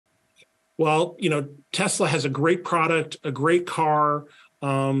Well, Tesla has a great product, a great car,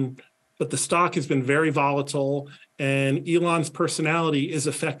 but the stock has been very volatile, and Elon's personality is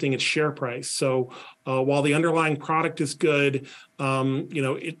affecting its share price. So while the underlying product is good,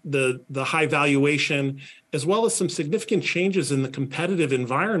 the high valuation, as well as some significant changes in the competitive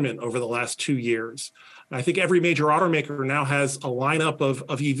environment over the last 2 years. I think every major automaker now has a lineup of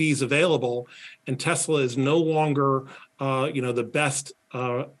EVs available, and Tesla is no longer, the best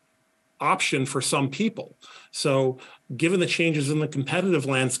option for some people. So given the changes in the competitive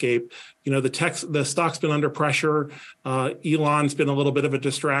landscape, the stock's been under pressure. Elon's been a little bit of a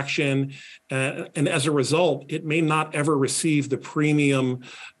distraction. And as a result, it may not ever receive the premium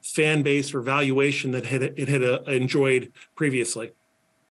fan base or valuation that it had enjoyed previously.